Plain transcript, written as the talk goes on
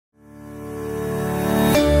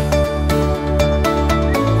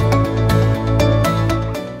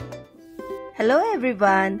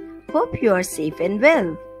everyone, hope you are safe and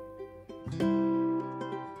well.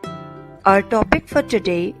 Our topic for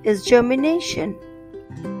today is germination.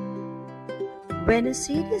 When a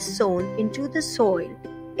seed is sown into the soil,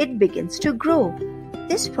 it begins to grow.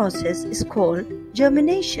 This process is called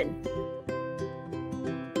germination.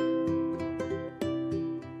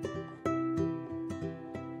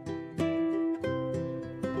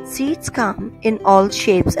 Seeds come in all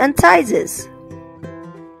shapes and sizes.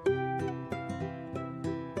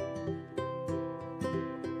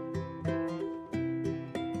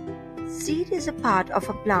 Seed is a part of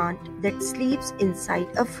a plant that sleeps inside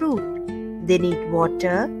a fruit. They need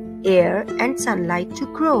water, air, and sunlight to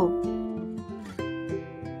grow.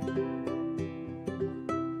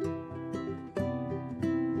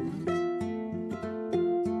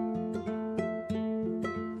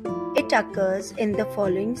 It occurs in the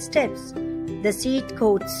following steps. The seed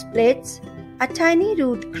coat splits, a tiny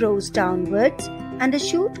root grows downwards, and a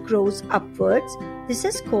shoot grows upwards. This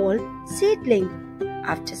is called seedling.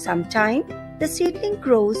 After some time, the seedling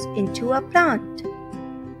grows into a plant.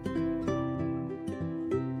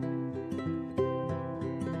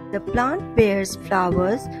 The plant bears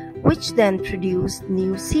flowers which then produce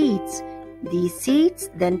new seeds. These seeds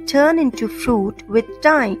then turn into fruit with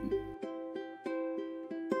time.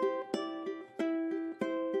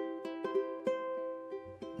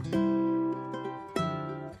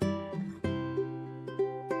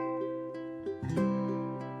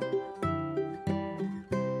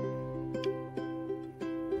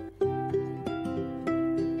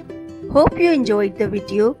 Hope you enjoyed the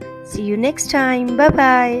video. See you next time. Bye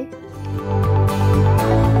bye.